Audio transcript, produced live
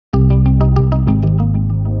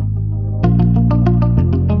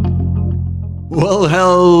Well,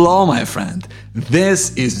 hello, my friend.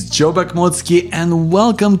 This is Joe Bakhmutsky, and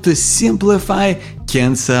welcome to Simplify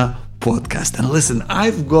Cancer podcast. And listen,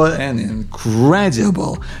 I've got an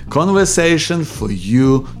incredible conversation for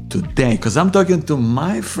you today because I'm talking to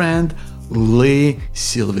my friend Lee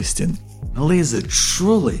Silverstein. Lee is a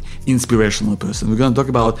truly inspirational person. We're going to talk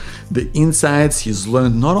about the insights he's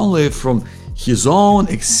learned not only from his own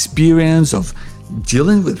experience of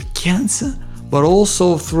dealing with cancer, but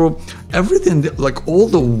also through everything, like all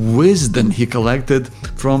the wisdom he collected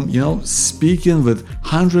from, speaking with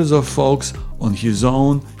hundreds of folks on his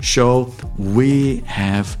own show, We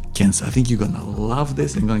Have Cancer. I think you're going to love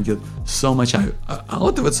this and you're going to get so much out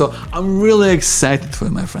of it. So I'm really excited for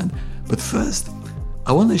you, my friend. But first,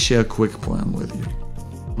 I want to share a quick poem with you.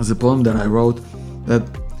 It's a poem that I wrote that,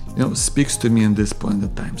 speaks to me in this point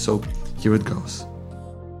in time. So here it goes.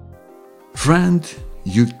 Friend,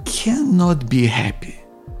 you cannot be happy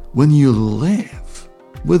when you live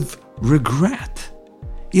with regret.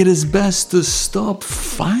 It is best to stop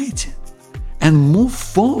fighting and move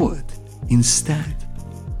forward instead.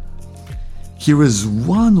 Here is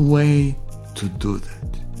one way to do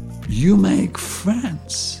that. You make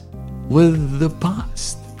friends with the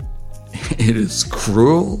past. It is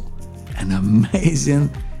cruel and amazing.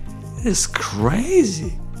 It is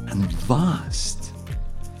crazy and vast.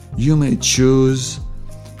 You may choose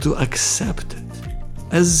to accept it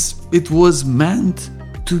as it was meant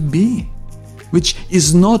to be, which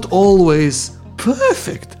is not always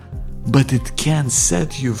perfect, but it can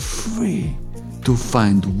set you free to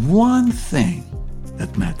find one thing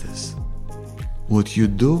that matters: what you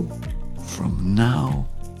do from now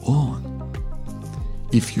on.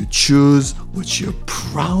 If you choose what you're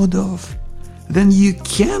proud of, then you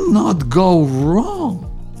cannot go wrong.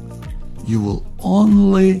 You will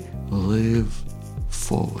only live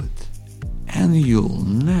forward, and you'll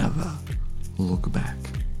never look back.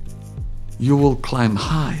 You will climb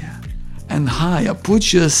higher and higher.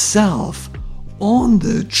 Put yourself on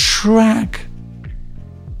the track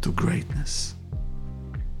to greatness.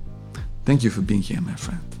 Thank you for being here, my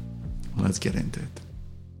friend. Let's get into it.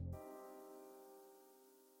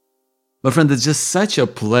 My friend, it's just such a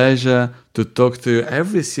pleasure to talk to you.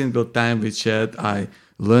 Every single time we chat, I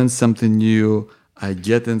learn something new. I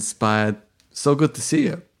get inspired. So good to see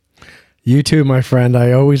you. You too, my friend.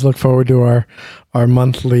 I always look forward to our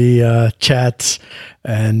monthly chats,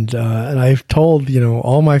 and I've told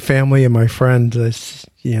all my family and my friends.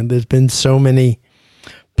 There's been so many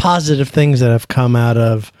positive things that have come out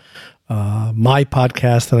of my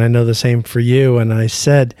podcast, and I know the same for you. And I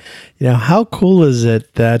said, how cool is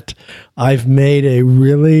it that I've made a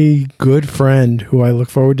really good friend who I look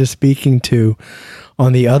forward to speaking to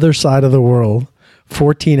on the other side of the world.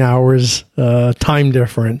 14 hours time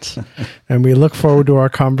difference. And we look forward to our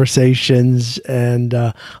conversations. And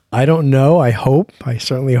I don't know, I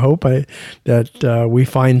certainly hope that we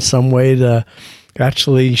find some way to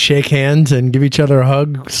actually shake hands and give each other a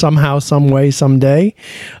hug somehow, some way, someday.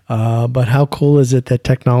 But how cool is it that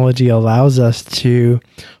technology allows us to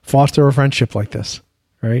foster a friendship like this,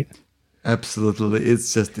 right? Absolutely.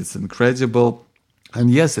 It's incredible. And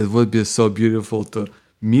yes, it would be so beautiful to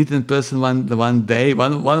meet in person one day.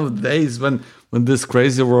 One of the days when this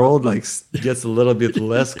crazy world gets a little bit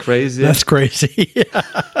less crazy. Less crazy.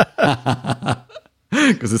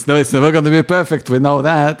 Because it's never going to be perfect. We know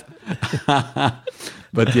that.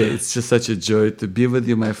 But yeah, it's just such a joy to be with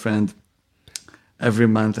you, my friend, every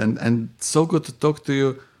month. And so good to talk to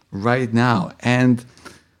you right now. And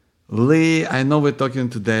Lee, I know we're talking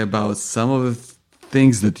today about some of the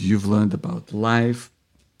things that you've learned about life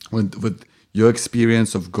with your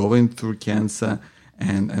experience of going through cancer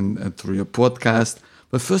and through your podcast.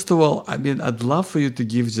 But first of all, I'd love for you to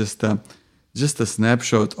give just a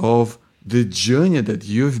snapshot of the journey that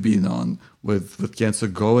you've been on with cancer,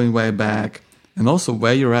 going way back, and also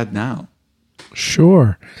where you're at now.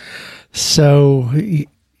 Sure. So,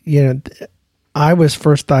 I was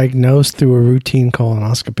first diagnosed through a routine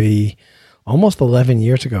colonoscopy almost 11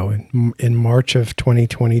 years ago. In March of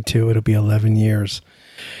 2022, it'll be 11 years.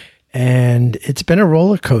 And it's been a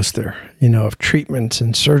roller coaster, of treatments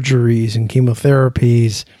and surgeries and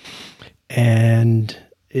chemotherapies. And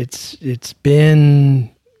it's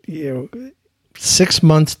been, 6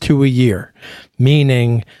 months to a year,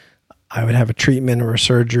 meaning I would have a treatment or a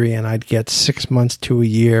surgery and I'd get 6 months to a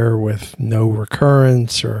year with no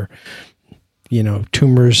recurrence or,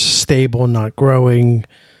 tumors stable, not growing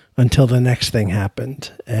until the next thing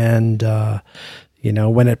happened. And,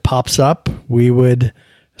 when it pops up, we would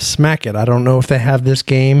smack it. I don't know if they have this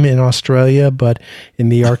game in Australia, but in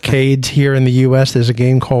the arcades here in the U.S., there's a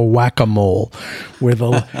game called Whack-A-Mole,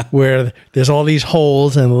 where there's all these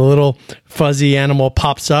holes and a little fuzzy animal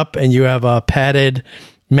pops up, and you have a padded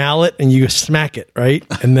mallet and you smack it, right?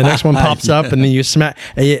 And the next one pops up and then you smack,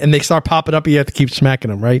 and they start popping up and you have to keep smacking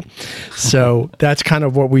them, right? So that's kind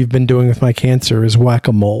of what we've been doing with my cancer is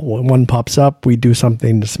whack-a-mole. When one pops up, we do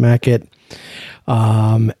something to smack it.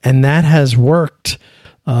 And that has worked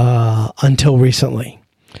until recently.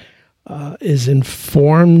 As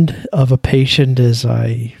informed of a patient as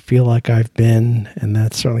I feel like I've been, and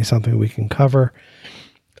that's certainly something we can cover,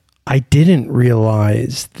 I didn't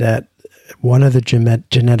realize that one of the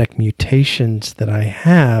genetic mutations that I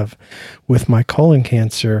have with my colon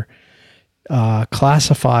cancer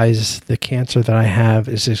classifies the cancer that I have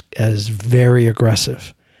as very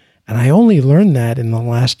aggressive. And I only learned that in the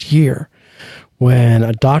last year when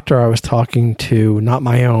a doctor I was talking to, not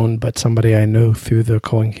my own, but somebody I know through the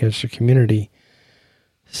colon cancer community,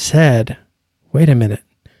 said, wait a minute,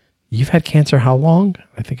 you've had cancer how long?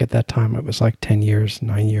 I think at that time it was like 10 years,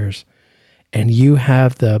 9 years. And you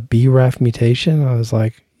have the BRAF mutation? I was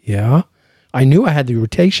like, yeah. I knew I had the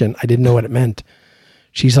mutation. I didn't know what it meant.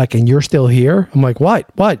 She's like, and you're still here? I'm like, what?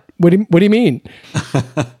 What do you mean? And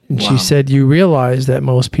wow. She said, you realize that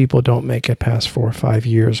most people don't make it past 4 or 5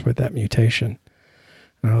 years with that mutation.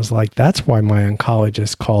 And I was like, that's why my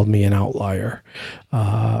oncologist called me an outlier.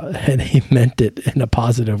 And he meant it in a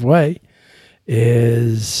positive way,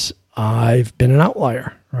 is I've been an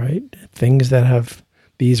outlier, right? Things that have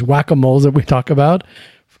these whack-a-moles that we talk about,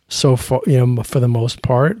 so far, for the most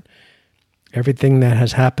part, everything that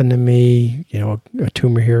has happened to me, a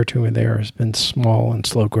tumor here, a tumor there, has been small and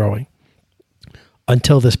slow growing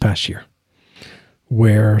until this past year,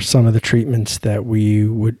 where some of the treatments that we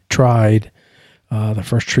tried, the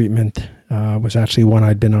first treatment was actually one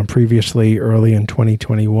I'd been on previously early in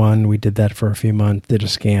 2021. We did that for a few months, did a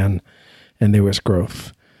scan, and there was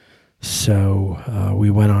growth. So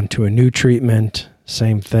we went on to a new treatment,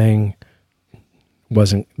 same thing,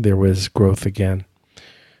 there was growth again.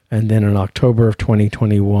 And then in October of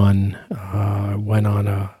 2021, I went on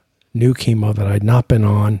a new chemo that I'd not been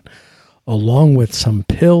on, along with some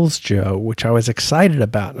pills, Joe, which I was excited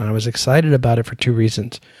about. And I was excited about it for two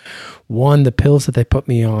reasons. One, the pills that they put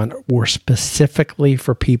me on were specifically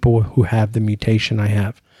for people who have the mutation I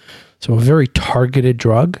have. So a very targeted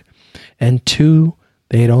drug. And two,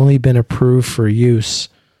 they had only been approved for use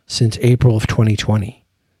since April of 2020.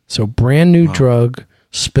 So brand new drug,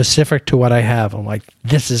 specific to what I have. I'm like,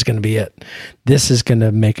 this is going to be it. This is going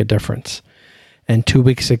to make a difference. And 2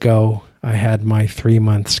 weeks ago, I had my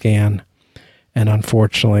 3-month scan, and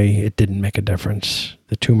unfortunately, it didn't make a difference.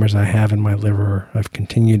 The tumors I have in my liver have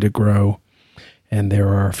continued to grow, and there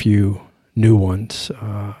are a few new ones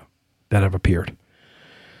that have appeared.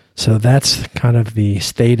 So that's kind of the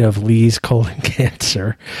state of Lee's colon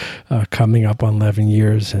cancer coming up on 11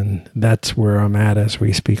 years, and that's where I'm at as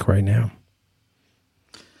we speak right now.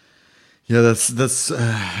 Yeah,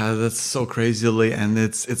 that's so crazy, Lee, and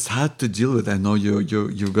it's hard to deal with. I know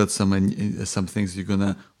you've got some things you're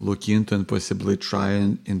gonna look into and possibly try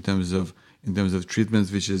in terms of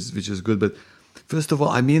treatments, which is good. But first of all,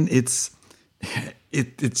 I mean, it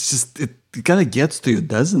kind of gets to you,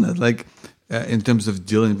 doesn't it? Like in terms of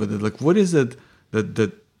dealing with it, like what is it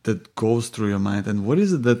that goes through your mind, and what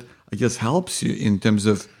is it that I guess helps you in terms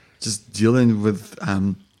of just dealing with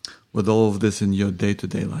all of this in your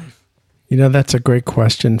day-to-day life? That's a great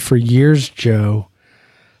question. For years, Joe,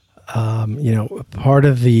 part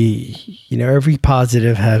of the, every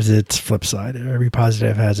positive has its flip side. Every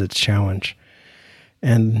positive has its challenge.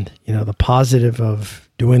 And, the positive of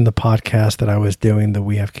doing the podcast that I was doing, the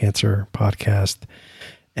We Have Cancer podcast,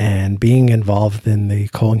 and being involved in the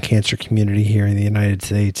colon cancer community here in the United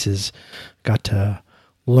States is got to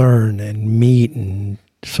learn and meet and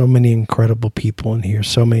so many incredible people and hear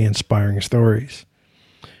so many inspiring stories.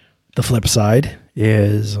 The flip side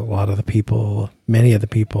is many of the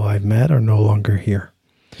people I've met are no longer here.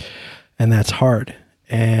 And that's hard.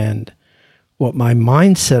 And what my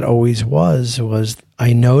mindset always was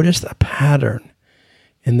I noticed a pattern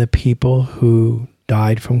in the people who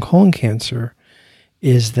died from colon cancer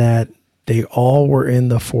is that they all were in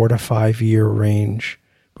the 4 to 5 year range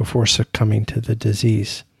before succumbing to the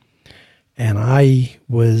disease. And I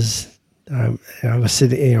was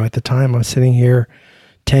sitting, at the time I was sitting here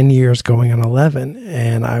 10 years going on 11.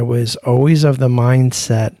 And I was always of the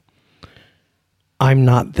mindset, I'm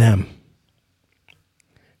not them.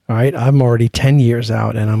 All right. I'm already 10 years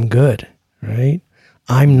out and I'm good. Right.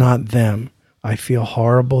 I'm not them. I feel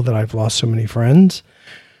horrible that I've lost so many friends,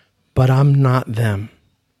 but I'm not them.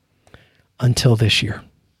 until this year,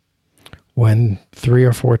 when 3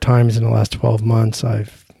 or 4 times in the last 12 months,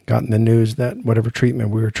 I've gotten the news that whatever treatment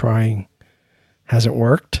we were trying hasn't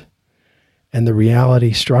worked. And the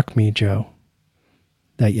reality struck me, Joe,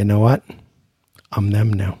 that you know what? I'm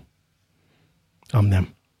them now. I'm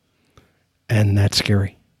them. And that's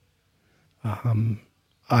scary.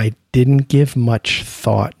 I didn't give much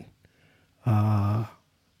thought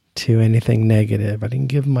to anything negative. I didn't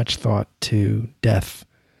give much thought to death.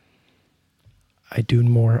 I do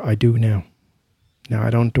now. Now I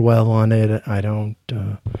don't dwell on it. I don't,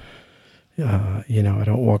 I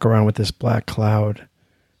don't walk around with this black cloud.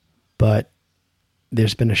 But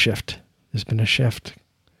there's been a shift.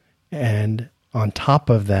 And on top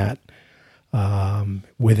of that,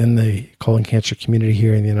 within the colon cancer community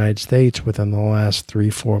here in the United States, within the last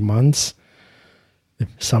 3-4 months,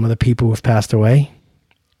 some of the people who have passed away,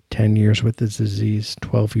 10 years with the disease,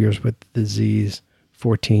 12 years with the disease,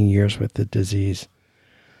 14 years with the disease.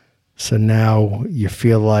 So now you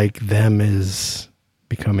feel like them is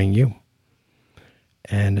becoming you.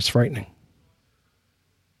 And it's frightening.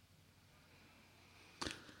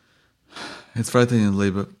 It's frightening,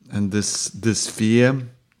 labor, and this fear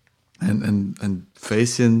and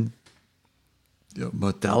facing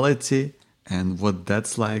mortality and what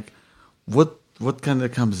that's like. What kind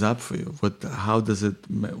of comes up for you? What does it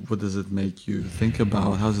make you think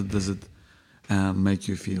about? Does it make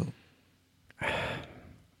you feel?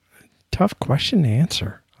 Tough question to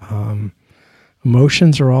answer.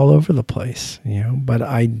 Emotions are all over the place, but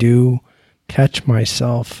I do catch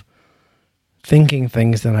myself thinking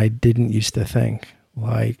things that I didn't used to think,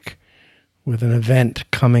 like with an event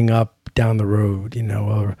coming up down the road,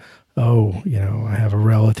 or, I have a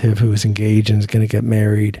relative who's engaged and is going to get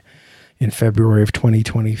married in February of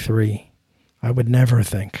 2023. I would never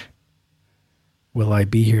think, will I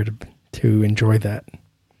be here to enjoy that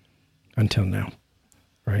until now,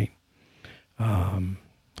 right?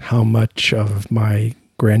 How much of my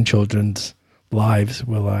grandchildren's lives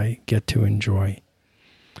will I get to enjoy?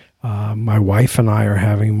 My wife and I are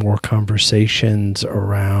having more conversations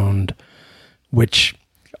around, which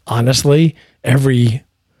honestly, every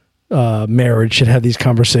marriage should have these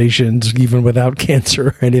conversations, even without cancer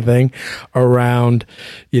or anything, around,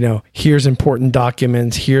 here's important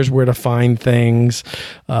documents, here's where to find things.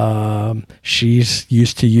 She's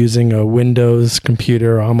used to using a Windows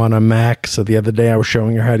computer. I'm on a Mac. So the other day I was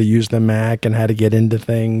showing her how to use the Mac and how to get into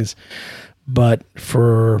things, but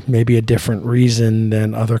for maybe a different reason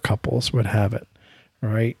than other couples would have it,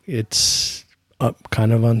 right? It's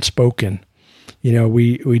kind of unspoken.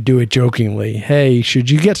 We do it jokingly. Hey, should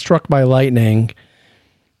you get struck by lightning,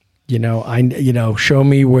 show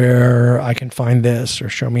me where I can find this or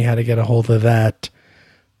show me how to get a hold of that.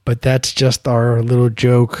 But that's just our little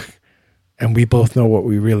joke. And we both know what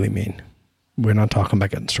we really mean. We're not talking about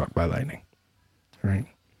getting struck by lightning, right?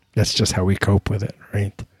 That's just how we cope with it,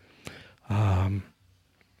 right?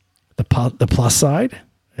 The plus side,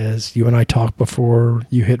 as you and I talked before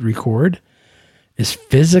you hit record, is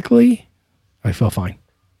physically, I feel fine.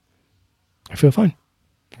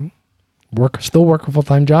 Still work a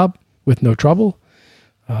full-time job with no trouble.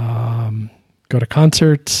 Go to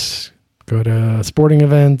concerts, go to sporting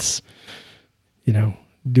events,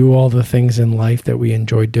 do all the things in life that we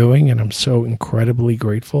enjoy doing. And I'm so incredibly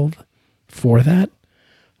grateful for that.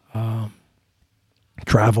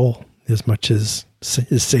 Travel as much as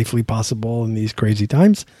is safely possible in these crazy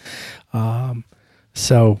times.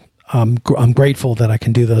 So I'm grateful that I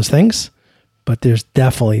can do those things. But there's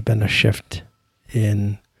definitely been a shift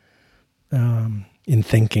in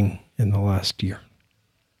thinking in the last year.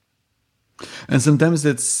 And sometimes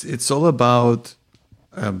it's all about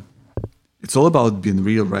being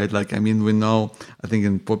real, right? We know. I think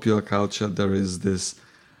in popular culture there is this,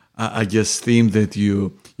 theme that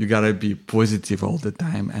you gotta be positive all the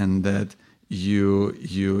time, and that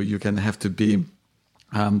you kind of have to be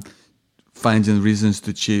finding reasons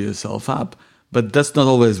to cheer yourself up. But that's not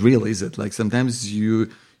always real, is it? Sometimes you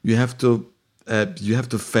have to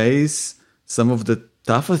face some of the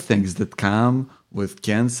tougher things that come with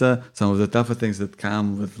cancer, some of the tougher things that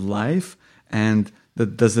come with life, and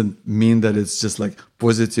that doesn't mean that it's just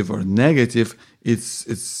positive or negative.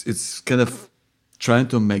 It's kind of trying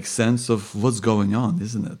to make sense of what's going on,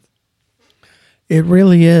 isn't it? It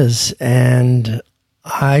really is, and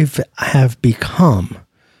I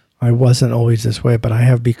wasn't always this way, but I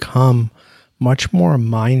have become much more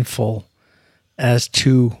mindful as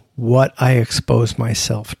to what I expose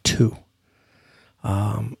myself to.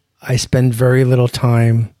 I spend very little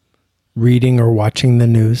time reading or watching the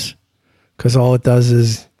news because all it does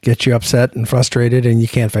is get you upset and frustrated and you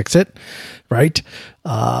can't fix it, right?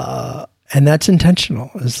 And that's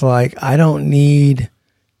intentional. It's like, I don't need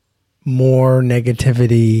more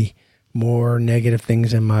negativity, more negative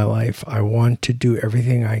things in my life. I want to do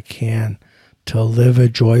everything I can to live a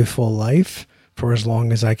joyful life for as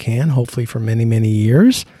long as I can, hopefully for many, many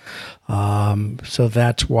years. So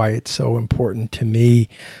that's why it's so important to me.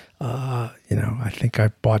 I think I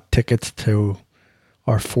bought tickets to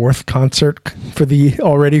our fourth concert for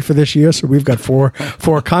this year. So we've got four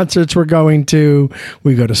concerts we're going to.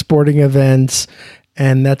 We go to sporting events,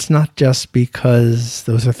 and that's not just because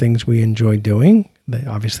those are things we enjoy doing.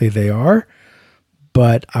 Obviously they are,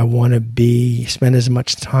 but I want to spend as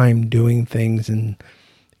much time doing things and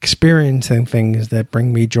experiencing things that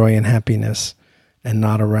bring me joy and happiness, and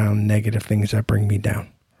not around negative things that bring me down,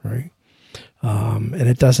 right? And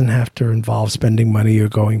it doesn't have to involve spending money or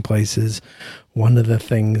going places. One of the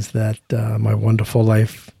things that my wonderful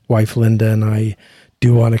wife Linda and I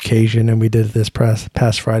do on occasion, and we did this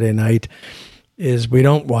past Friday night, is we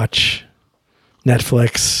don't watch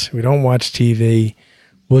Netflix, we don't watch TV.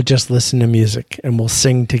 We'll just listen to music, and we'll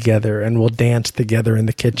sing together, and we'll dance together in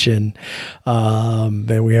the kitchen.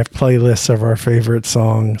 Then we have playlists of our favorite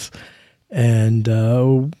songs, and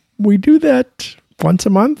we do that once a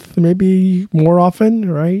month, maybe more often,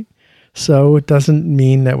 right? So it doesn't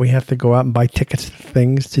mean that we have to go out and buy tickets to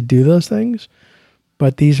things to do those things,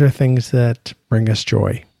 but these are things that bring us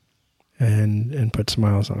joy and put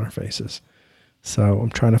smiles on our faces. So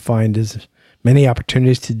I'm trying to find as many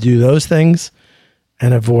opportunities to do those things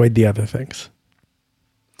and avoid the other things.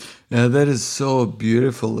 Yeah, that is so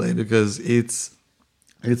beautiful, because it's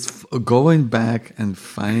going back and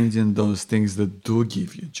finding those things that do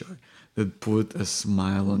give you joy, that put a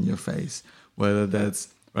smile on your face, whether that's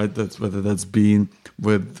being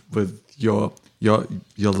with your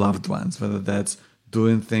loved ones, whether that's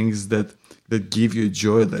doing things that give you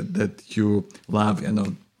joy, that you love.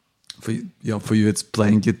 For you it's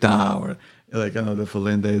playing guitar, or for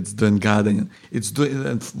Linda it's doing gardening.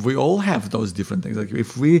 And we all have those different things. Like,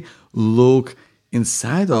 if we look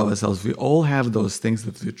inside of ourselves, we all have those things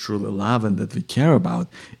that we truly love and that we care about.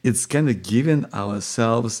 It's kind of giving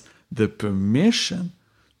ourselves the permission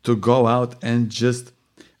to go out and just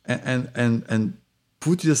and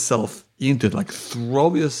put yourself into it, like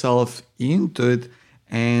throw yourself into it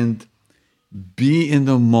and be in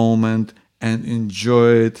the moment and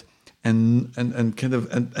enjoy it, and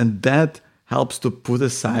that helps to put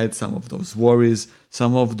aside some of those worries,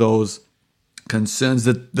 some of those concerns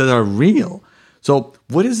that are real. So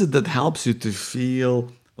what is it that helps you to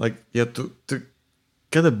feel like to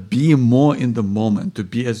kind of be more in the moment, to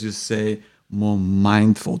be, as you say, more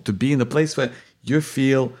mindful, to be in a place where you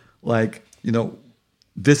feel like,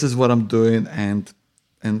 this is what I'm doing and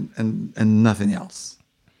nothing else?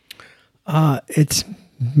 It's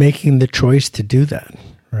making the choice to do that,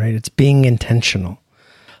 right? It's being intentional.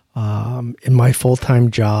 In my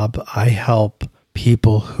full-time job, I help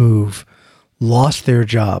people who've lost their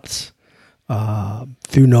jobs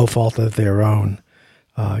through no fault of their own.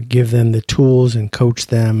 Give them the tools and coach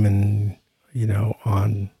them, and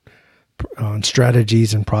on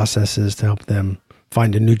strategies and processes to help them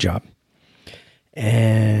find a new job.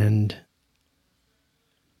 And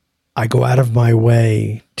I go out of my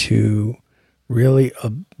way to really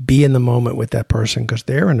be in the moment with that person, because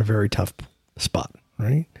they're in a very tough spot,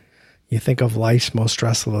 right? You think of life's most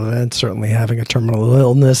stressful events, certainly having a terminal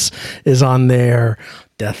illness is on there,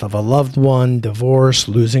 death of a loved one, divorce,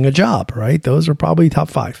 losing a job, right? Those are probably top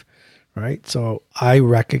 5, right? So I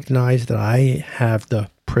recognize that I have the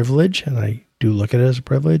privilege, and I do look at it as a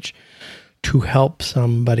privilege, to help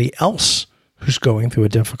somebody else who's going through a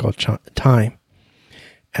difficult time.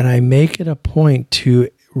 And I make it a point to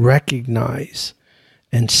recognize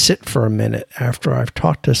and sit for a minute after I've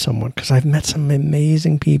talked to someone, because I've met some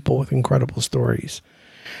amazing people with incredible stories,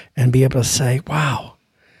 and be able to say, wow,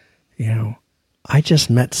 I just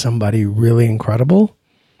met somebody really incredible,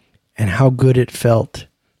 and how good it felt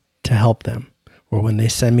to help them. Or when they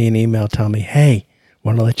send me an email, tell me, hey,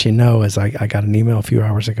 want to let you know, as I got an email a few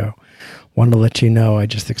hours ago, want to let you know I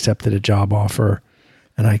just accepted a job offer,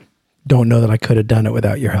 and I don't know that I could have done it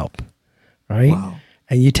without your help, right? Wow.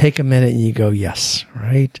 And you take a minute and you go, yes,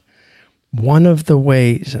 right? One of the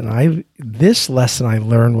ways, and this lesson I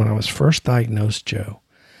learned when I was first diagnosed, Joe,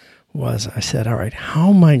 was I said, all right, how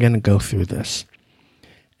am I going to go through this?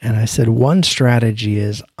 And I said, one strategy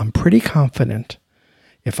is, I'm pretty confident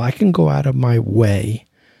if I can go out of my way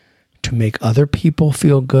to make other people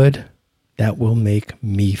feel good, that will make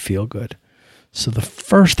me feel good. So the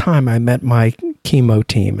first time I met my chemo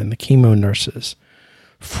team and the chemo nurses,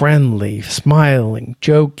 friendly, smiling,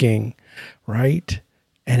 joking, right?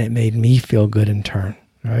 And it made me feel good in turn,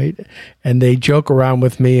 right? And they joke around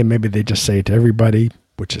with me, and maybe they just say it to everybody,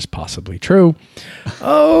 which is possibly true.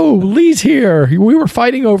 Oh, Lee's here. We were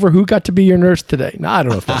fighting over who got to be your nurse today. No, I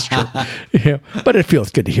don't know if that's true, but it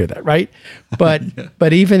feels good to hear that, right? But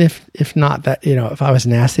but even if not that, if I was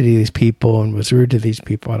nasty to these people and was rude to these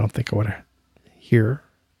people, I don't think I would hear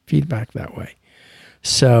feedback that way.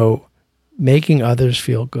 So making others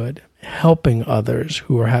feel good, helping others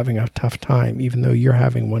who are having a tough time, even though you're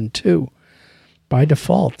having one too, by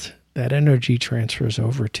default, that energy transfers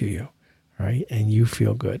over to you, right? And you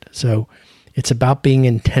feel good. So it's about being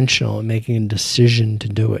intentional and making a decision to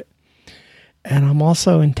do it. And I'm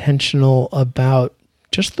also intentional about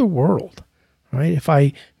just the world, right? If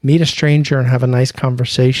I meet a stranger and have a nice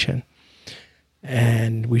conversation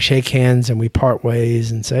and we shake hands and we part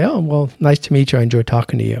ways and say, oh, well, nice to meet you. I enjoyed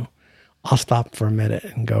talking to you. I'll stop for a minute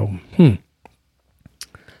and go,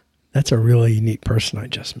 that's a really neat person I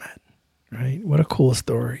just met, right? What a cool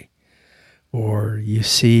story. Or you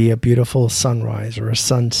see a beautiful sunrise or a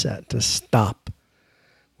sunset, to stop.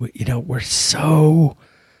 We're so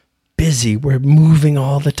busy. We're moving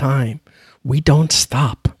all the time. We don't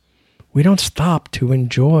stop. We don't stop to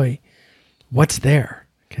enjoy what's there,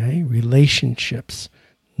 okay? Relationships,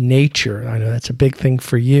 nature. I know that's a big thing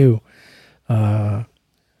for you.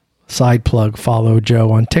 Side plug, follow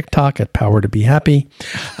Joe on TikTok at Power to Be Happy.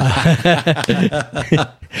 Had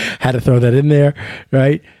to throw that in there,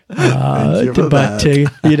 right?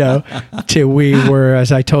 We were,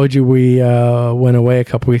 as I told you, we went away a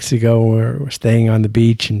couple weeks ago. We're staying on the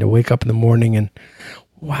beach, and to wake up in the morning and,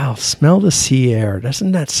 wow, smell the sea air.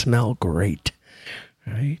 Doesn't that smell great,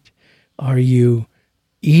 right? Are you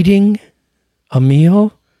eating a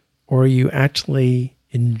meal, or are you actually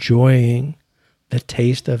enjoying the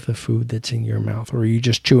taste of the food that's in your mouth? Or are you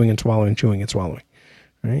just chewing and swallowing,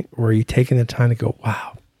 right? Or are you taking the time to go,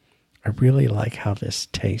 wow, I really like how this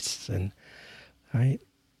tastes, and right?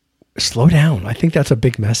 Slow down. I think that's a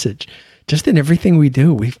big message. Just in everything we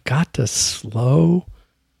do, we've got to slow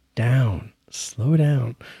down,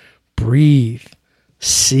 breathe,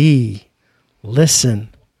 see, listen,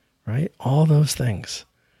 right? All those things.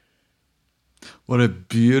 What a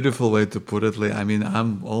beautiful way to put it, Lee. I mean,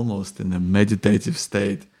 I'm almost in a meditative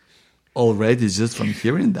state already just from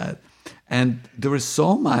hearing that. And there is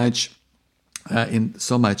so much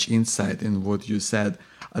insight in what you said.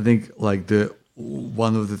 I think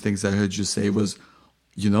one of the things I heard you say was,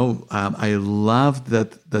 I love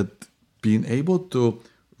that being able to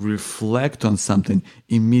reflect on something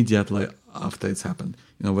immediately after it's happened.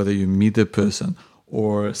 Whether you meet a person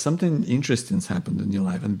or something interesting's happened in your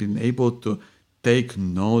life, and being able to take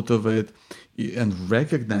note of it and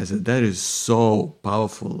recognize it. That is so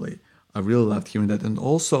powerfully. I really loved hearing that. And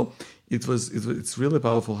also, it's really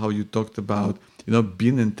powerful how you talked about,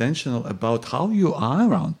 being intentional about how you are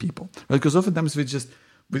around people, right? Because oftentimes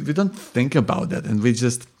we don't think about that, and we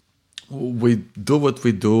do what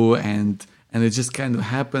we do, and it just kind of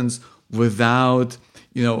happens without,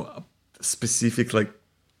 specific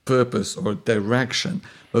purpose or direction.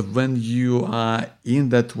 But when you are in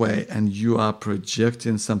that way and you are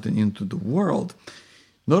projecting something into the world,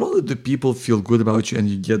 not only do people feel good about you and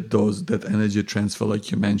you get that energy transfer, like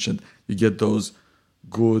you mentioned, you get those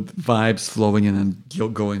good vibes flowing in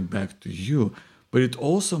and going back to you, but it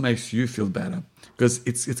also makes you feel better, because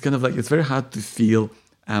it's kind of it's very hard to feel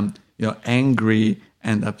angry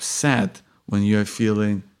and upset when you're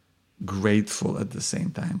feeling grateful at the same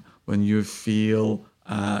time, when you feel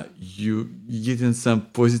you getting some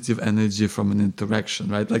positive energy from an interaction,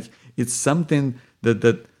 right? It's something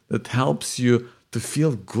that helps you to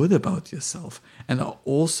feel good about yourself. And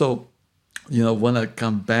also, want to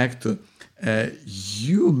come back to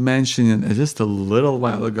you mentioning just a little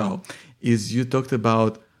while ago, is you talked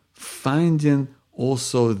about finding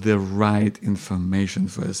also the right information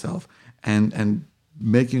for yourself and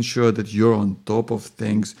making sure that you're on top of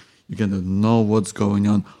things. You're going to know what's going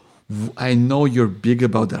on. I know you're big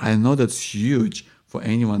about that. I know that's huge for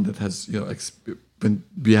anyone that has, when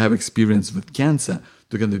we have experience with cancer,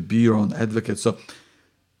 to kind of be your own advocate. So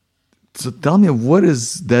tell me, what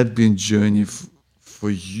has that been journey for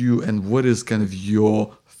you, and what is kind of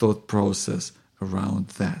your thought process around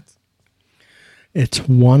that? It's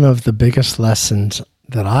one of the biggest lessons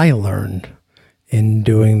that I learned in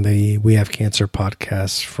doing the We Have Cancer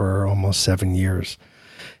podcast for almost 7 years,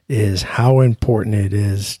 is how important it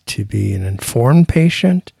is to be an informed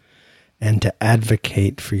patient and to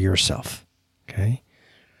advocate for yourself, okay?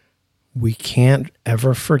 We can't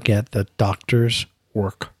ever forget that doctors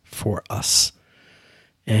work for us.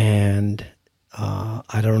 And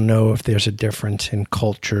I don't know if there's a difference in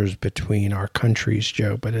cultures between our countries,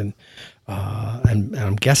 Joe, but in and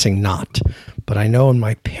I'm guessing not, but I know in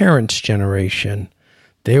my parents' generation,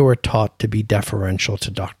 they were taught to be deferential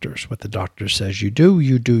to doctors. What the doctor says you do,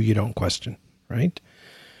 you don't question, right?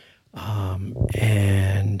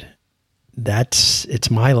 And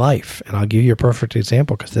it's my life. And I'll give you a perfect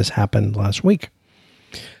example because this happened last week.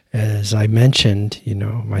 As I mentioned,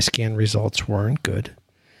 my scan results weren't good.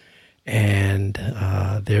 And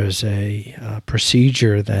there's a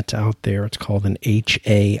procedure that's out there. It's called an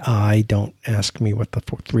HAI. Don't ask me what the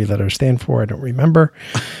 3 letters stand for. I don't remember.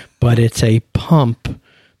 But it's a pump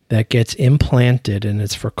that gets implanted, and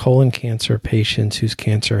it's for colon cancer patients whose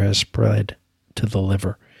cancer has spread to the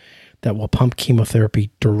liver, that will pump chemotherapy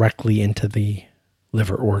directly into the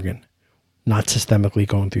liver organ, not systemically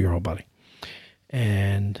going through your whole body.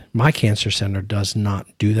 And my cancer center does not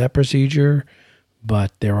do that procedure,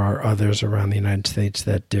 but there are others around the United States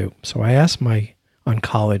that do. So I asked my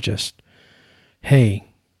oncologist, hey,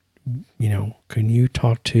 can you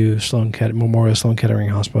talk to Memorial Sloan Kettering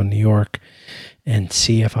Hospital in New York and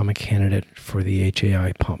see if I'm a candidate for the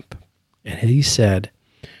HAI pump? And he said,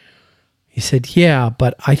 yeah,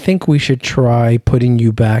 but I think we should try putting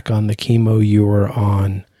you back on the chemo you were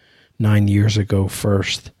on 9 years ago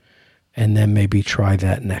first, and then maybe try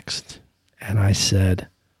that next. And I said,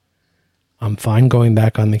 I'm fine going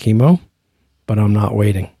back on the chemo, but I'm not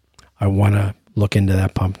waiting. I want to look into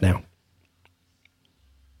that pump now.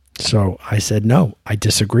 So I said, no, I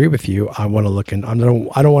disagree with you. I want to look in. I don't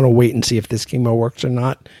want to wait and see if this chemo works or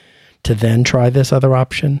not to then try this other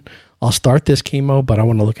option. I'll start this chemo, but I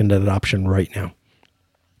want to look into that option right now.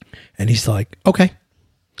 And he's like, okay.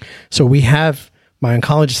 So my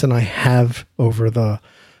oncologist and I have, over the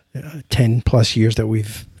 10 plus years that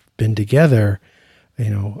we've been together,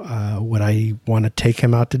 would I want to take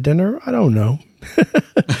him out to dinner? I don't know.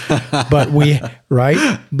 But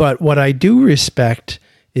But what I do respect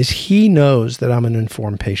is he knows that I'm an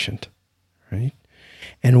informed patient, right?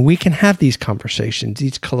 And we can have these conversations,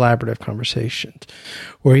 these collaborative conversations,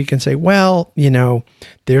 where he can say, well,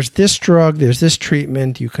 there's this drug, there's this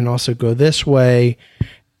treatment, you can also go this way.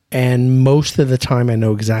 And most of the time I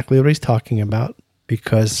know exactly what he's talking about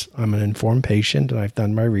because I'm an informed patient and I've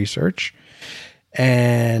done my research.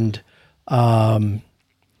 And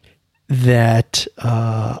that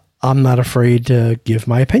I'm not afraid to give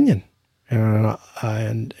my opinion. And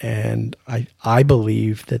I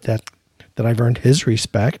believe that I've earned his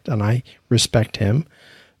respect, and I respect him,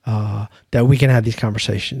 that we can have these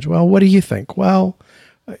conversations. Well, what do you think? Well,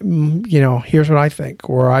 here's what I think.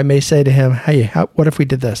 Or I may say to him, hey, what if we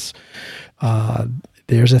did this?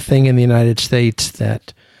 There's a thing in the United States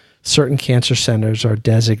that certain cancer centers are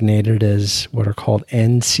designated as what are called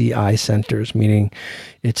NCI centers, meaning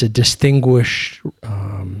it's a distinguished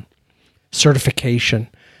certification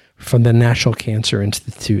from the National Cancer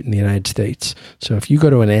Institute in the United States. So if you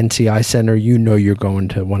go to an NCI center, you're going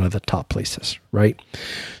to one of the top places, right?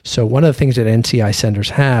 So one of the things that NCI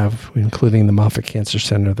centers have, including the Moffitt Cancer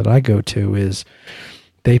Center that I go to, is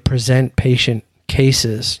they present patient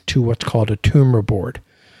cases to what's called a tumor board.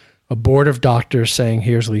 A board of doctors saying,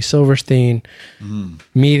 here's Lee Silverstein,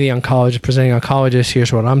 me, the oncologist, presenting oncologist,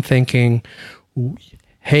 here's what I'm thinking.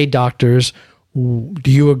 Hey, doctors, do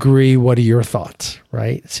you agree? What are your thoughts,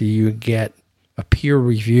 right? So you get a peer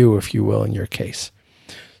review, if you will, in your case.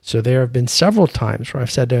 So there have been several times where I've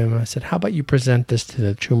said to him, how about you present this to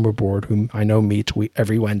the tumor board, whom I know meets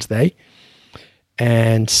every Wednesday,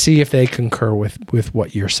 and see if they concur with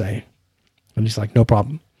what you're saying. And he's like, no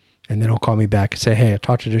problem. And then he'll call me back and say, hey, I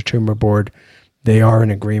talked to the tumor board. They are in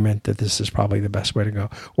agreement that this is probably the best way to go.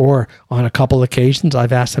 Or on a couple occasions,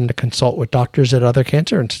 I've asked him to consult with doctors at other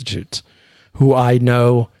cancer institutes who I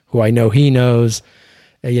know he knows,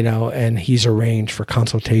 and he's arranged for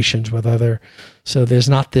consultations with other. So there's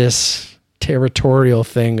not this territorial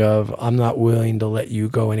thing of I'm not willing to let you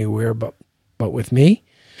go anywhere but with me.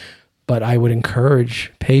 But I would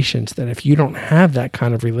encourage patients that if you don't have that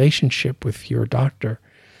kind of relationship with your doctor,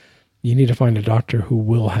 you need to find a doctor who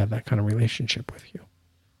will have that kind of relationship with you.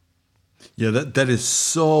 Yeah, that is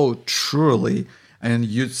so truly, and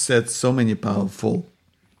you said so many powerful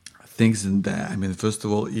things in there. I mean, first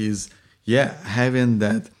of all is, having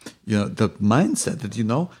that, the mindset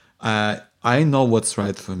that, I know what's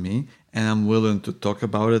right for me and I'm willing to talk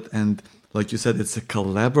about it. And like you said, it's a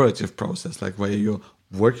collaborative process, like where you're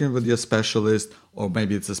working with your specialist, or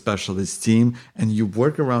maybe it's a specialist team, and you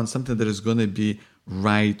work around something that is going to be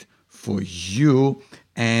right for you,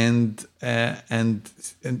 and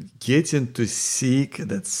getting to seek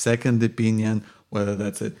that second opinion, whether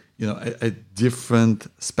that's a different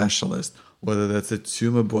specialist, whether that's a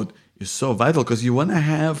tumor board, is so vital, because you want to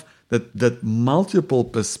have that multiple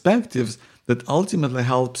perspectives that ultimately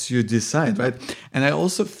helps you decide, right? And I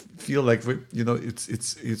also feel like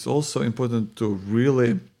it's also important to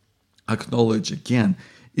really acknowledge again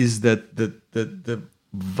is that the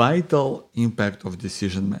vital impact of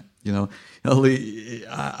decision. I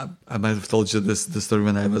might have told you the story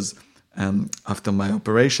when I was after my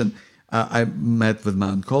operation. I met with my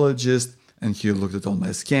oncologist, and he looked at all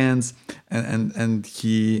my scans, and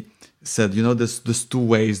he said, there's two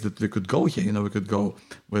ways that we could go here. We could go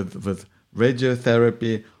with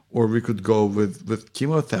radiotherapy, or we could go with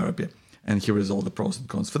chemotherapy. And here is all the pros and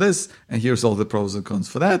cons for this, and here's all the pros and cons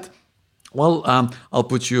for that. Well, I'll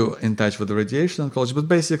put you in touch with the radiation oncologist, but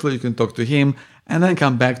basically you can talk to him and then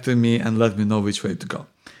come back to me and let me know which way to go.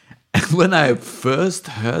 And when I first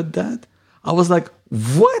heard that, I was like,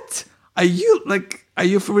 what? Are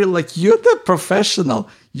you for real? Like, you're the professional,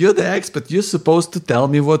 you're the expert, you're supposed to tell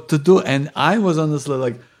me what to do. And I was honestly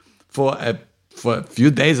like, for a few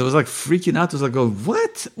days, I was like freaking out. I was like,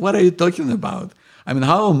 what? What are you talking about? I mean,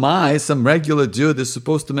 how am I, some regular dude, is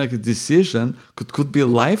supposed to make a decision could be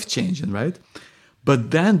life-changing, right?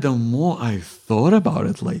 But then the more I thought about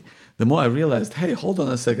it, like, the more I realized, hey, hold on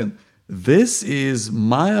a second. This is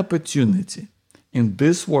my opportunity in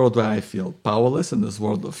this world where I feel powerless, in this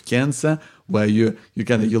world of cancer, where you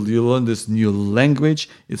learn this new language.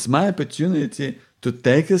 It's my opportunity to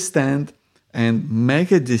take a stand and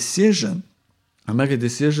make a decision.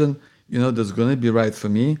 That's going to be right for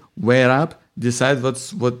me. Weigh up, decide what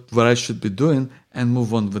I should be doing, and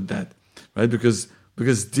move on with that, right? Because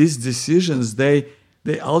these decisions, they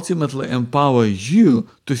ultimately empower you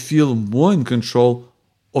to feel more in control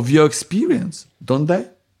of your experience, don't they?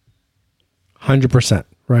 100%,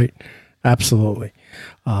 right? Absolutely.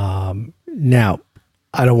 Now,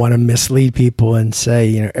 I don't want to mislead people and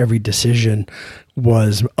say, every decision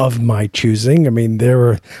was of my choosing. I mean,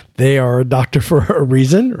 they are a doctor for a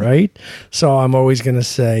reason, right? So I'm always going to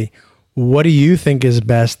say, what do you think is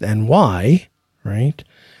best and why, right?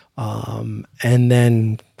 And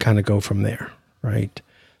then kind of go from there, right?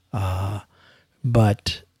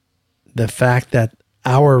 But the fact that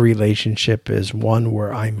our relationship is one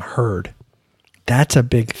where I'm heard, that's a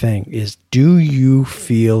big thing, is do you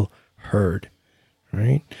feel heard,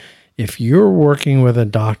 right? If you're working with a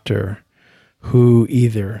doctor who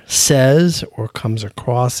either says or comes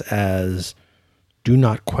across as, do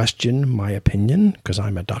not question my opinion because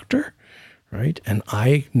I'm a doctor, right? And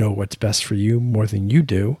I know what's best for you more than you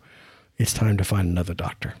do, it's time to find another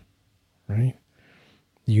doctor, right?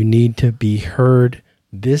 You need to be heard.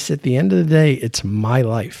 This, at the end of the day, it's my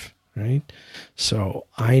life, right? So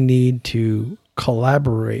I need to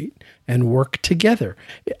collaborate and work together.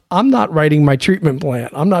 I'm not writing my treatment plan.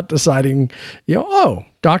 I'm not deciding,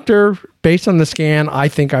 doctor, based on the scan, I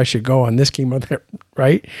think I should go on this chemotherapy,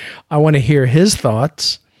 right? I want to hear his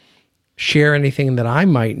thoughts, share anything that I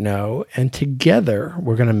might know, and together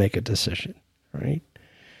we're going to make a decision, right?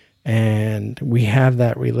 And we have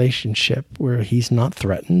that relationship where he's not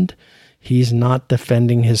threatened. He's not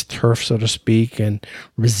defending his turf, so to speak, and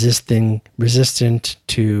resistant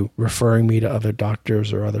to referring me to other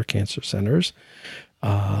doctors or other cancer centers.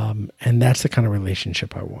 And that's the kind of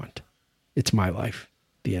relationship I want. It's my life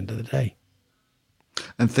at the end of the day.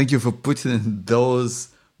 And thank you for putting in those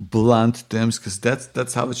blunt terms, because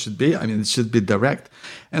that's how it should be. I mean, it should be direct.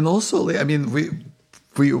 And also, I mean,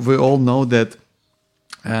 we all know that,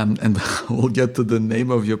 and we'll get to the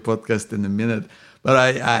name of your podcast in a minute.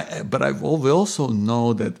 But we also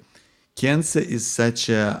know that cancer is such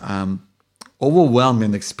a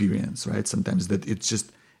overwhelming experience, right? Sometimes that it's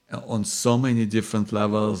just on so many different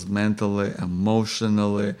levels, mentally,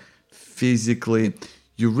 emotionally, physically.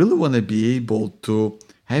 You really want to be able to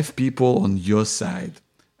have people on your side,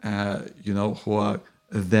 who are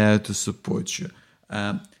there to support you,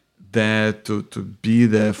 there to be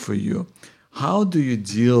there for you. How do you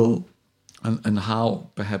deal, and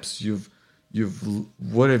how perhaps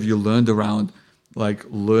what have you learned around, like,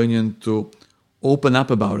 learning to open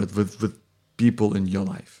up about it with people in your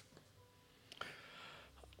life?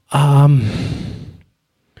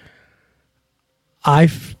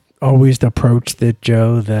 I've always approached it,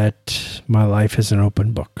 Joe, that my life is an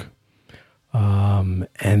open book,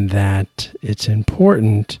 and that it's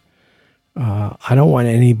important. I don't want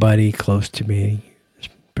anybody close to me,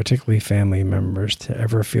 particularly family members, to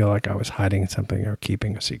ever feel like I was hiding something or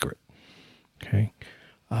keeping a secret. Okay.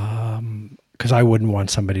 Because I wouldn't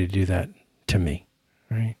want somebody to do that to me,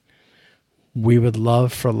 right? We would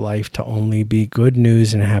love for life to only be good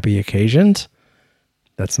news and happy occasions.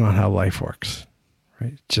 That's not how life works,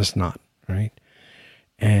 right? It's just not, right?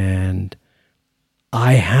 And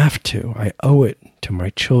I owe it to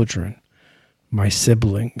my children, my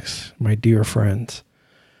siblings, my dear friends,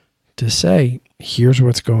 to say, here's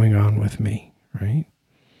what's going on with me, right?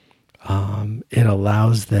 It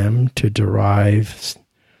allows them to derive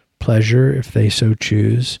pleasure, if they so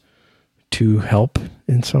choose, to help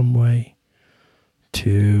in some way,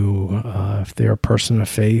 to, if they're a person of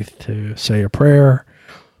faith, to say a prayer,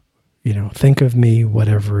 think of me,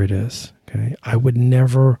 whatever it is, okay? I would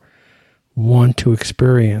never want to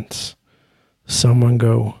experience someone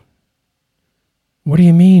go, what do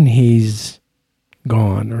you mean he's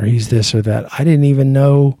gone or he's this or that? I didn't even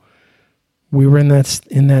know we were in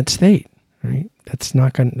that state, right? That's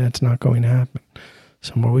not going to happen.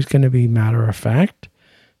 So I'm always going to be matter of fact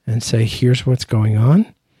and say, here's what's going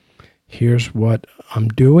on. Here's what I'm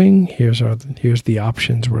doing. Here's the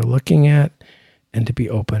options we're looking at, and to be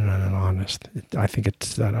open and honest. I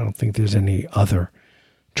don't think there's any other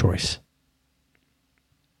choice.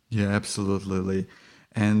 Yeah, absolutely.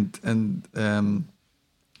 And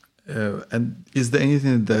is there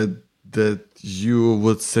anything that you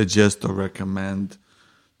would suggest or recommend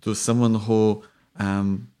to someone who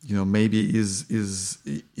maybe is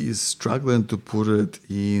struggling to put it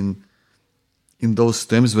in those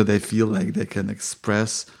terms where they feel like they can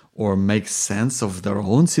express or make sense of their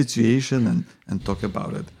own situation and talk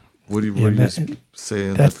about it? What do you say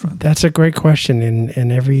on that front? That's a great question,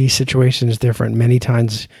 and every situation is different. Many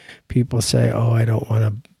times people say, oh, I don't want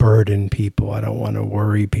to burden people. I don't want to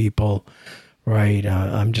worry people, right?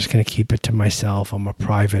 I'm just going to keep it to myself. I'm a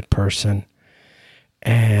private person.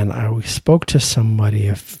 And I spoke to somebody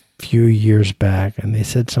a few years back, and they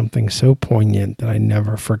said something so poignant that I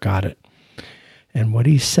never forgot it. And what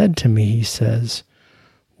he said to me, he says,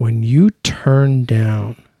 when you turn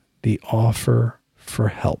down the offer for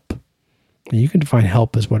help, and you can define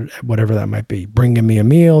help as whatever that might be, bringing me a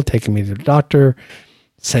meal, taking me to the doctor,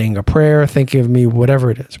 saying a prayer, thinking of me,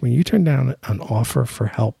 whatever it is. When you turn down an offer for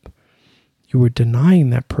help, you are denying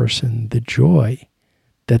that person the joy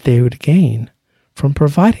that they would gain from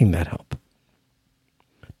providing that help.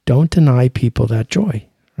 Don't deny people that joy,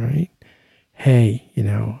 right? Hey,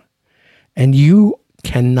 and you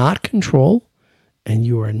cannot control, and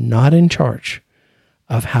you are not in charge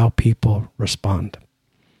of how people respond,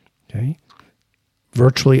 okay?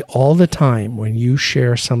 Virtually all the time when you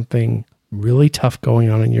share something really tough going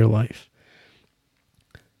on in your life,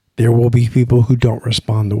 there will be people who don't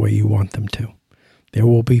respond the way you want them to. There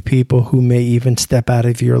will be people who may even step out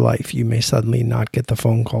of your life. You may suddenly not get the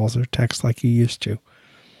phone calls or texts like you used to.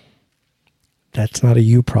 That's not a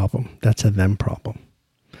you problem. That's a them problem.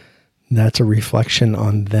 That's a reflection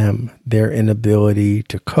on them, their inability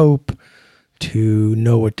to cope, to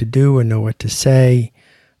know what to do or know what to say.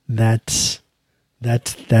 That's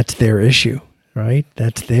their issue, right?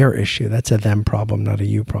 That's their issue. That's a them problem, not a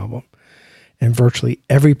you problem. And virtually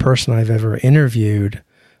every person I've ever interviewed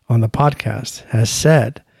on the podcast has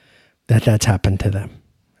said that that's happened to them.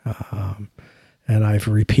 And I've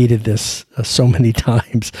repeated this so many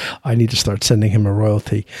times, I need to start sending him a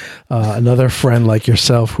royalty. Another friend like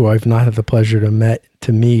yourself, who I've not had the pleasure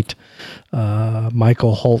to meet,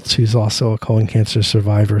 Michael Holtz, who's also a colon cancer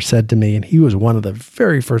survivor, said to me, and he was one of the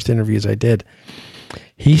very first interviews I did,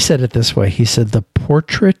 he said it this way. He said, the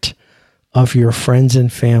portrait of your friends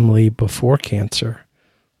and family before cancer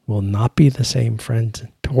will not be the same friend's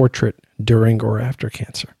portrait during or after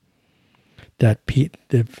cancer. That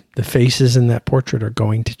the faces in that portrait are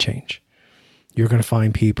going to change. You're going to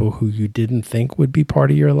find people who you didn't think would be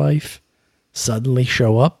part of your life suddenly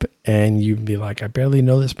show up, and you'd be like, I barely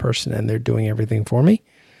know this person, and they're doing everything for me.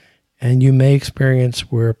 And you may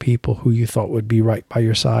experience where people who you thought would be right by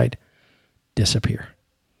your side disappear.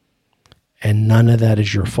 And none of that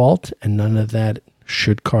is your fault, and none of that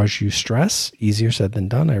should cause you stress. Easier said than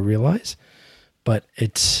done, I realize. But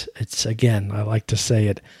it's again, I like to say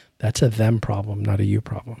it, that's a them problem, not a you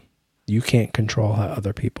problem. You can't control how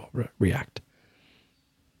other people react.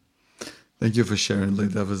 Thank you for sharing, Lee.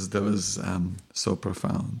 That was so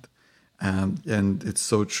profound. And it's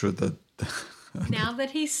so true that... Now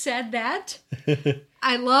that he said that,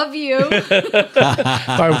 I love you.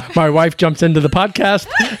 my wife jumps into the podcast.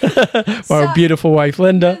 My beautiful wife,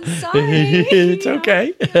 Linda. Sorry. It's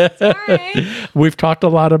okay. Sorry. We've talked a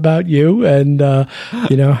lot about you and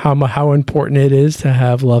how important it is to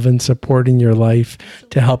have love and support in your life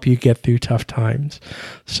to help you get through tough times.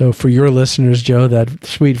 So for your listeners, Joe, that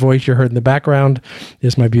sweet voice you heard in the background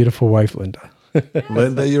is my beautiful wife, Linda.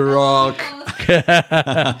 Linda, you rock.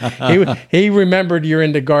 He remembered you're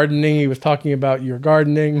into gardening. He was talking about your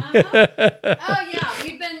gardening. Oh, yeah.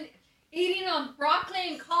 We've been eating on broccoli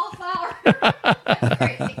and cauliflower. That's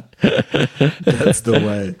crazy. That's the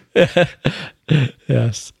way.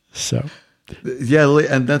 Yes. So, Yeah,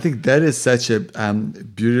 and I think that is such a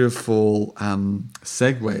beautiful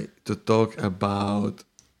segue to talk about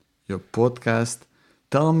your podcast.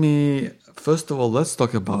 Tell me, first of all, let's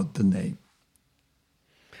talk about the name.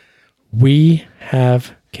 We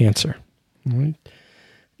have cancer. Right?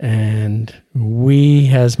 And we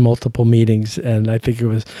has multiple meetings, and I think it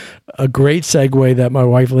was a great segue that my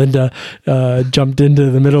wife Linda jumped into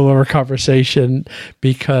the middle of our conversation,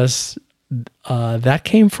 because that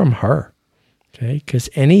came from her. Okay, because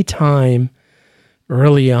anytime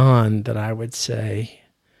early on that I would say,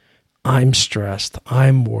 I'm stressed,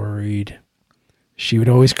 I'm worried, she would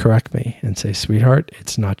always correct me and say, sweetheart,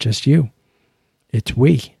 it's not just you, it's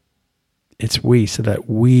we. It's we. So that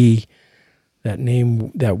we, that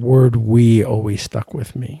name, that word we always stuck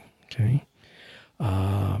with me. Okay.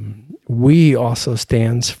 We also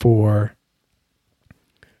stands for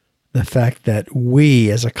the fact that we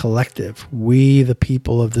as a collective, we the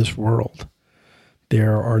people of this world,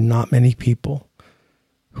 there are not many people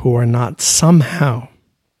who are not somehow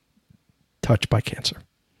touched by cancer.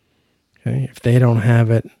 Okay. If they don't have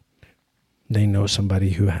it, they know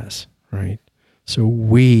somebody who has, right? So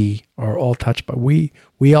we are all touched by,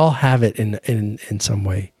 we all have it in some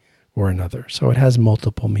way or another. So it has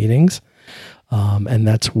multiple meanings. And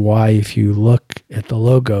that's why if you look at the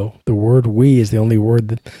logo, the word we is the only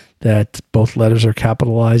word that both letters are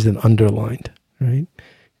capitalized and underlined, right?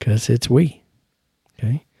 Because it's we,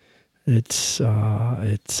 okay?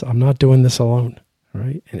 I'm not doing this alone,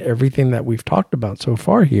 right? And everything that we've talked about so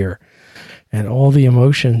far here and all the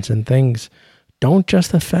emotions and things don't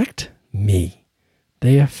just affect me.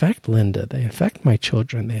 They affect Linda. They affect my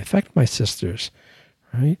children. They affect my sisters,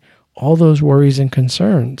 right? All those worries and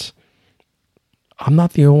concerns. I'm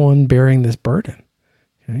not the only one bearing this burden,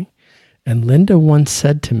 okay? And Linda once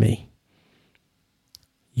said to me,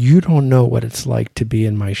 you don't know what it's like to be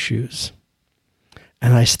in my shoes.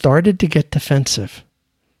 And I started to get defensive,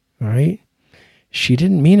 right? She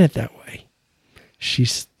didn't mean it that way.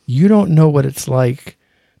 You don't know what it's like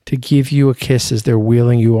to give you a kiss as they're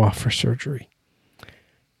wheeling you off for surgery.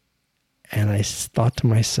 And I thought to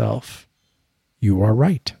myself, you are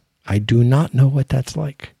right. I do not know what that's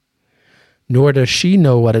like. Nor does she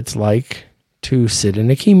know what it's like to sit in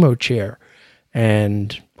a chemo chair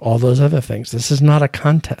and all those other things. This is not a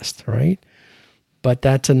contest, right? But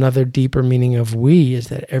that's another deeper meaning of we, is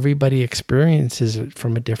that everybody experiences it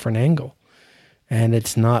from a different angle. And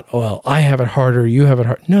it's not, well, I have it harder, you have it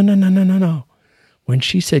hard. No. When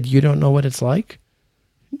she said, you don't know what it's like,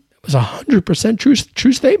 it was 100%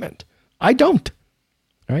 true statement. I don't,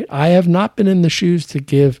 right? I have not been in the shoes to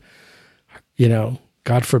give,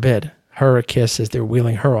 God forbid, her a kiss as they're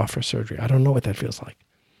wheeling her off for surgery. I don't know what that feels like.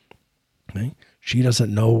 Right? She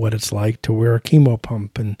doesn't know what it's like to wear a chemo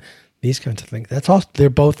pump and these kinds of things. That's all.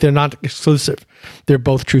 They're not exclusive. They're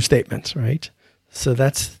both true statements, right? So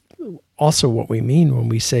that's also what we mean when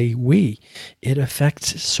we say we. It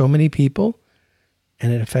affects so many people,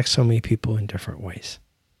 and it affects so many people in different ways.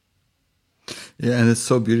 Yeah, and it's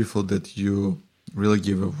so beautiful that you really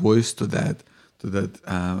give a voice to that,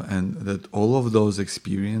 and that all of those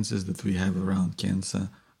experiences that we have around cancer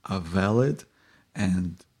are valid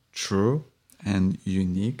and true and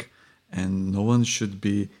unique, and no one should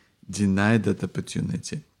be denied that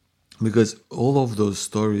opportunity, because all of those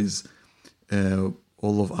stories,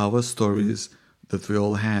 all of our stories that we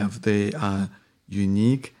all have, they are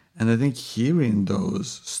unique, and I think hearing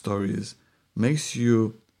those stories makes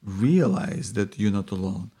you realize that you're not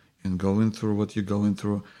alone in going through what you're going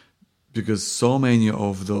through, because so many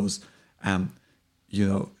of those,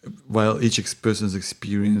 while each person's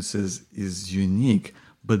experiences is unique,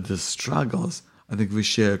 but the struggles, I think we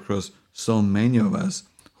share across so many of us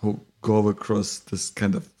who go across this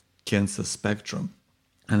kind of cancer spectrum.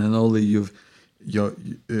 And not only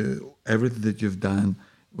everything that you've done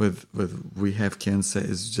with We Have Cancer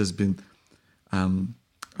has just been, I'm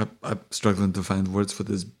struggling to find words for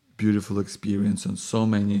this beautiful experience, and so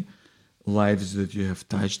many lives that you have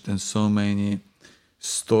touched, and so many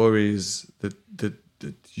stories that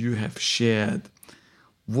you have shared.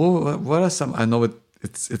 What are some? I know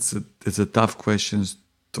it's a tough question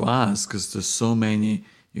to ask, because there's so many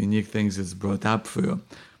unique things that's brought up for you.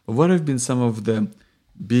 But what have been some of the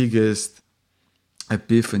biggest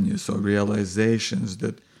epiphanies or realizations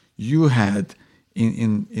that you had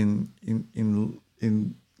in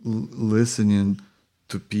listening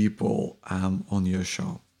to people on your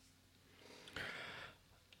show?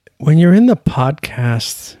 When you're in the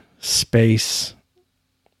podcast space,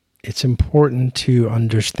 it's important to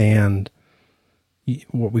understand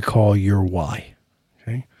what we call your why.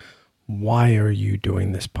 Okay, why are you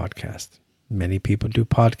doing this podcast? Many people do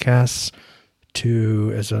podcasts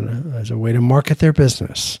as a way to market their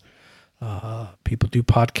business. People do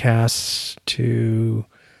podcasts to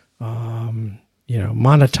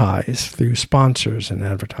monetize through sponsors and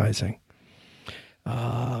advertising.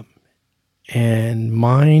 And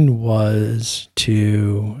mine was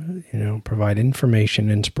to, provide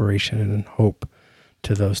information, inspiration, and hope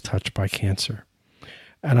to those touched by cancer.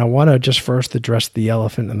 And I want to just first address the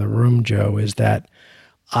elephant in the room, Joe, is that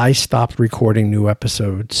I stopped recording new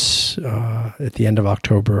episodes at the end of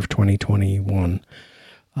October of 2021.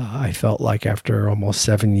 I felt like after almost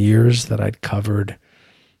 7 years that I'd covered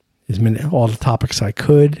all the topics I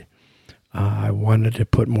could. I wanted to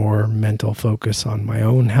put more mental focus on my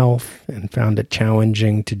own health and found it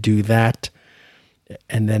challenging to do that.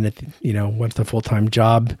 And then, once the full-time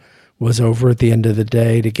job was over at the end of the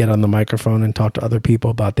day, to get on the microphone and talk to other people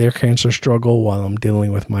about their cancer struggle while I'm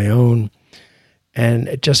dealing with my own. And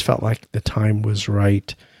it just felt like the time was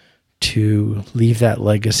right to leave that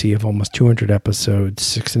legacy of almost 200 episodes,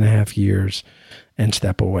 6.5 years, and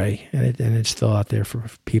step away. And it's still out there for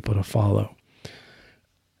people to follow.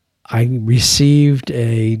 I received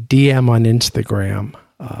a DM on Instagram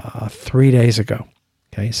 3 days ago.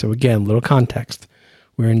 Okay, so again, little context.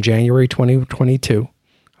 We're in January 2022.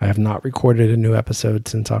 I have not recorded a new episode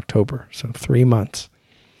since October, so 3 months.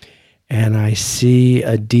 And I see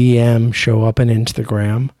a DM show up on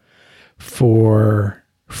Instagram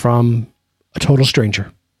from a total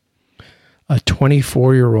stranger, a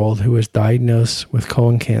 24-year-old who was diagnosed with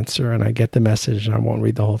colon cancer. And I get the message, and I won't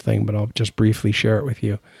read the whole thing, but I'll just briefly share it with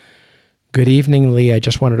you. Good evening, Lee. I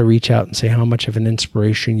just wanted to reach out and say how much of an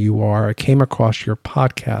inspiration you are. I came across your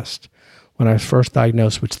podcast when I was first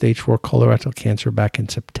diagnosed with stage 4 colorectal cancer back in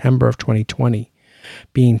September of 2020.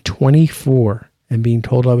 Being 24 and being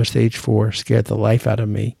told I was stage 4 scared the life out of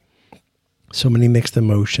me. So many mixed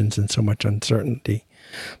emotions and so much uncertainty.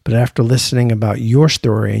 But after listening about your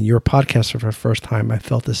story and your podcast for the first time, I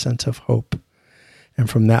felt a sense of hope. And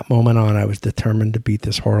from that moment on, I was determined to beat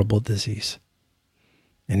this horrible disease.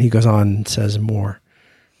 And he goes on and says more,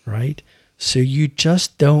 right? So you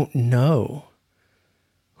just don't know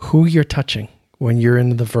who you're touching when you're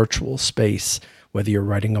in the virtual space, whether you're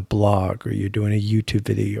writing a blog or you're doing a YouTube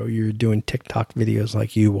video or you're doing TikTok videos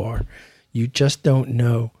like you are. You just don't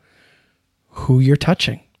know who you're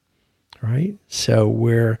touching, right? So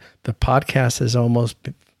where the podcast has almost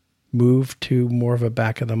moved to more of a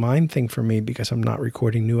back of the mind thing for me because I'm not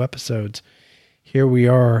recording new episodes, here we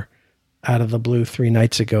are out of the blue 3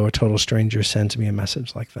 nights ago, a total stranger sends me a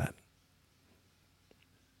message like that.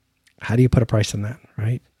 How do you put a price on that,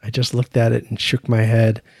 right? I just looked at it and shook my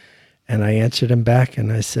head, and I answered him back,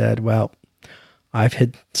 and I said, well, I've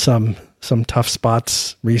hit some tough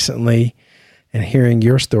spots recently, and hearing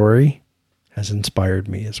your story has inspired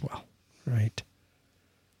me as well, right?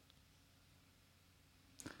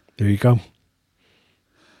 There you go.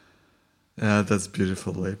 Yeah, that's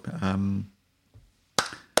beautiful, Lee.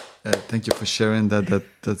 Thank you for sharing that.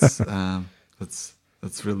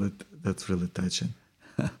 That's really touching.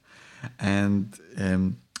 And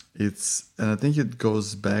I think it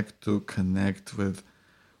goes back to connect with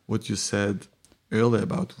what you said earlier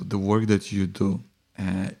about the work that you do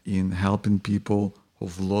in helping people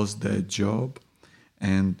who've lost their job,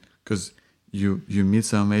 and because you meet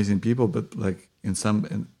some amazing people, but like in some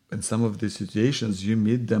of these situations you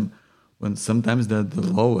meet them when sometimes they're the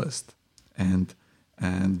lowest, and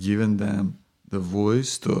giving them the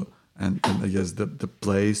voice to and I guess the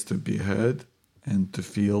place to be heard and to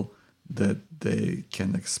feel that they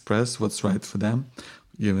can express what's right for them,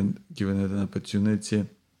 given it an opportunity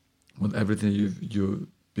with everything you've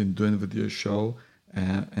been doing with your show,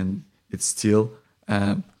 and it still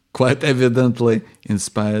quite evidently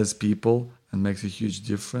inspires people and makes a huge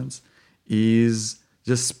difference, is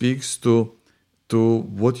just speaks to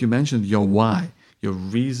what you mentioned, your why, your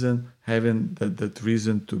reason, having that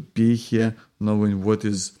reason to be here, knowing what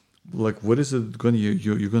is it going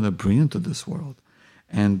you're going to bring into this world,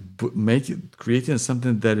 and creating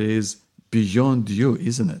something that is beyond you,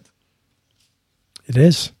 isn't it? It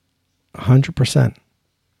is 100%,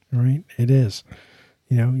 right? It is.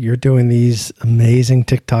 You're doing these amazing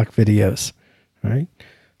TikTok videos, right?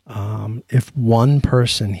 If one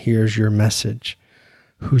person hears your message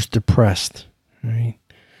who's depressed, right?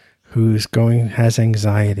 Has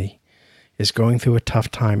anxiety, is going through a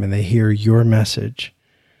tough time, and they hear your message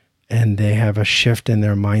and they have a shift in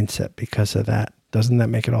their mindset because of that, doesn't that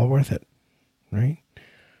make it all worth it, right?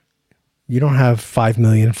 You don't have 5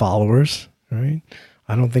 million followers, right?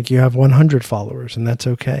 I don't think you have 100 followers, and that's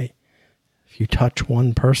okay. If you touch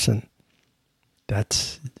one person,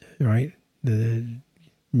 that's right. The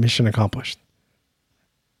mission accomplished.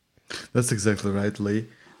 That's exactly right, Lee.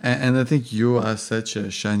 And I think you are such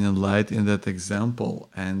a shining light in that example,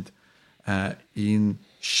 and in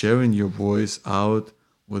sharing your voice out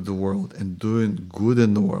with the world and doing good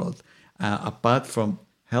in the world. Apart from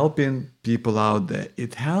helping people out there,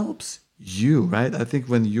 it helps you, right? I think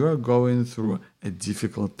when you are going through a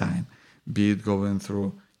difficult time, be it going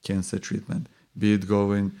through cancer treatment, be it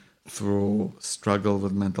going through struggle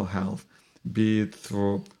with mental health, be it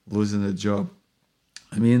through losing a job.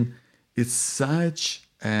 I mean, it's such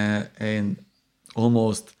an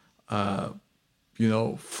almost,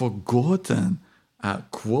 forgotten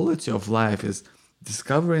quality of life is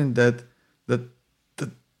discovering that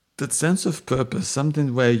sense of purpose,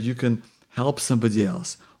 something where you can help somebody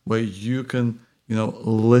else, where you can,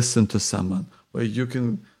 listen to someone, where you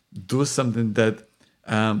can do something that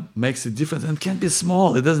makes a difference, and can be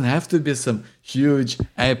small. It doesn't have to be some huge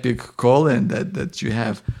epic calling that you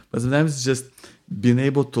have, but sometimes it's just being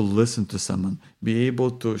able to listen to someone, be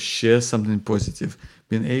able to share something positive,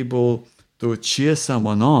 being able to cheer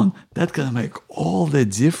someone on. That can make all the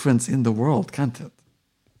difference in the world, can't it?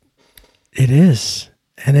 It is,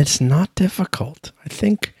 and it's not difficult. I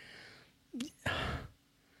think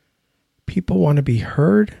people want to be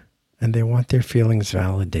heard, and they want their feelings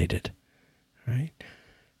validated, right?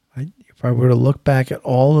 If I were to look back at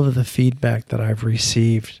all of the feedback that I've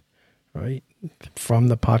received, right, from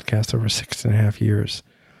the podcast over 6.5 years,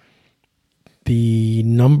 the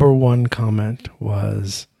number one comment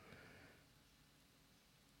was,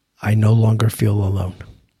 I no longer feel alone.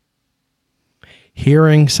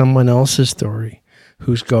 Hearing someone else's story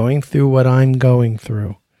who's going through what I'm going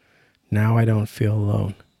through, now I don't feel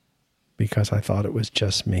alone because I thought it was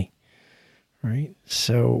just me, right?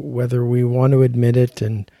 So whether we want to admit it,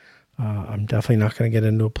 and I'm definitely not going to get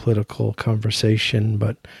into a political conversation,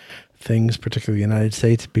 but things, particularly in the United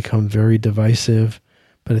States, become very divisive.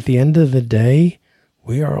 But at the end of the day,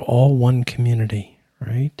 we are all one community,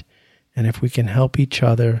 right? And if we can help each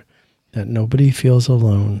other, that nobody feels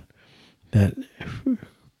alone, that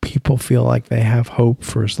people feel like they have hope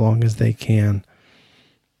for as long as they can,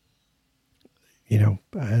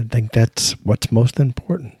 I think that's what's most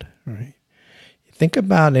important, right? Think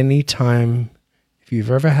about any time, if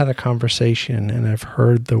you've ever had a conversation and have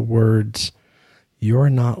heard the words, "You're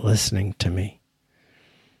not listening to me."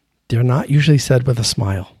 They're not usually said with a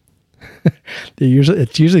smile.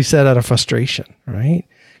 It's usually said out of frustration, right?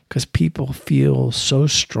 Because people feel so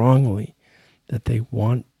strongly that they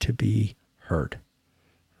want to be heard,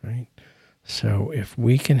 right? So if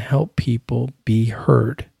we can help people be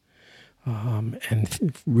heard,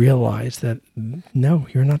 and realize that, no,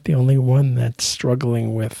 you're not the only one that's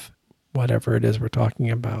struggling with whatever it is we're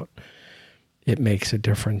talking about, it makes a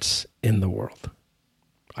difference in the world,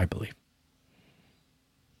 I believe.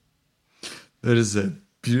 That is a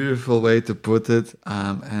beautiful way to put it,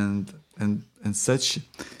 and such.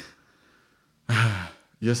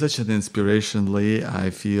 You're such an inspiration, Lee.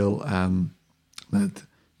 I feel that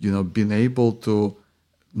being able to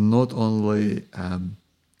not only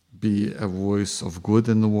be a voice of good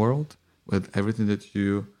in the world with everything that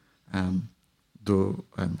you do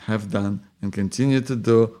and have done and continue to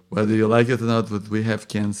do, whether you like it or not, but We Have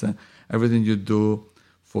Cancer, everything you do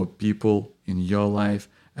for people in your life,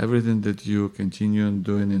 everything that you continue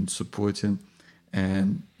doing in supporting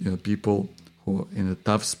and people who are in a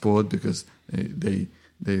tough spot because they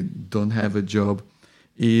don't have a job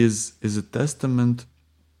is a testament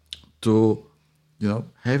to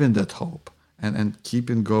having that hope and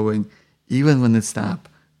keeping going even when it's tough,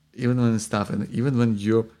 and even when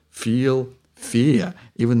you feel fear,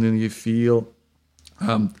 even when you feel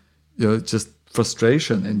just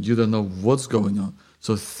frustration and you don't know what's going on.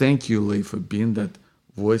 So thank you, Lee, for being that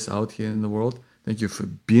voice out here in the world. Thank you for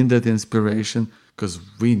being that inspiration, because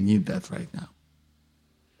we need that right now.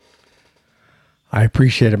 I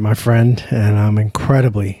appreciate it, my friend, and I'm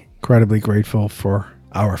incredibly, incredibly grateful for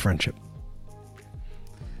our friendship.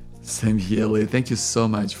 Same here, Lee. Thank you so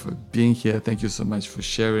much for being here. Thank you so much for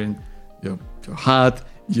sharing your heart,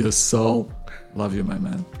 your soul. Love you, my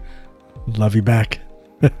man. Love you back.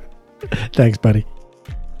 Thanks, buddy.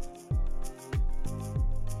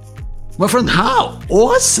 My friend, how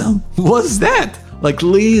awesome was that?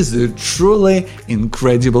 Lee is a truly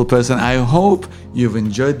incredible person. I hope you've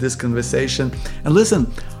enjoyed this conversation. And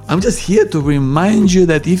listen, I'm just here to remind you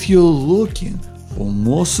that if you're looking for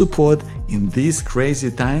more support in these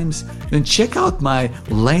crazy times, then check out my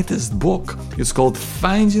latest book. It's called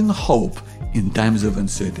Finding Hope in Times of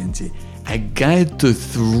Uncertainty, a guide to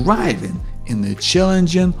thriving in the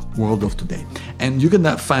challenging world of today. And you can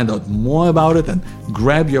find out more about it and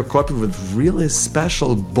grab your copy with really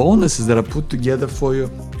special bonuses that are put together for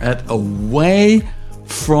you at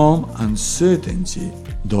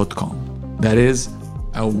awayfromuncertainty.com. That is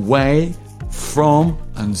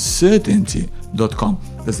awayfromuncertainty.com.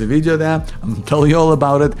 There's a video there. I'm going to tell you all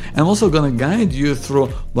about it. I'm also going to guide you through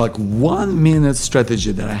like 1 minute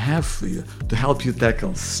strategy that I have for you to help you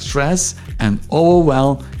tackle stress and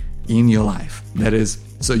overwhelm in your life. That is,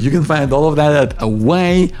 so you can find all of that at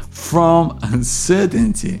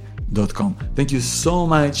awayfromuncertainty.com. Thank you so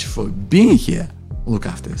much for being here. Look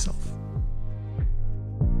after yourself.